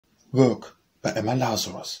Work by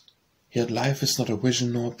Lazarus. Yet life is not a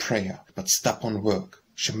vision nor a prayer, but stubborn work.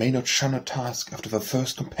 She may not shun a task after the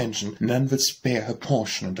first companion, none will spare her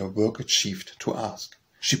portion and her work achieved to ask.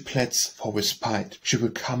 She pleads for respite, she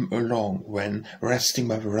will come along when, resting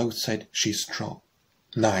by the roadside, she is strong.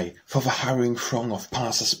 Nay, for the hurrying throng of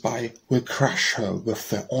passers-by will crush her with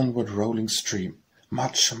their onward-rolling stream.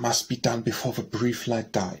 Much must be done before the brief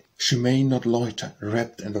light die. She may not loiter,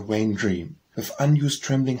 rapt in the vain dream. With unused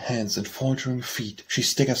trembling hands and faltering feet, she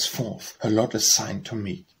staggers forth, her lot assigned to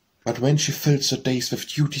meet. But when she fills her days with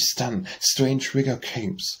duties done, strange vigor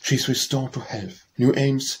comes, she is restored to health. New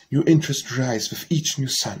aims, new interests rise with each new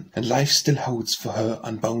sun, and life still holds for her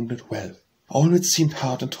unbounded wealth. All that seemed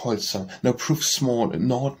hard and toilsome now proves small, and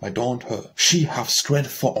naught might daunt her. She hath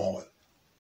strength for all.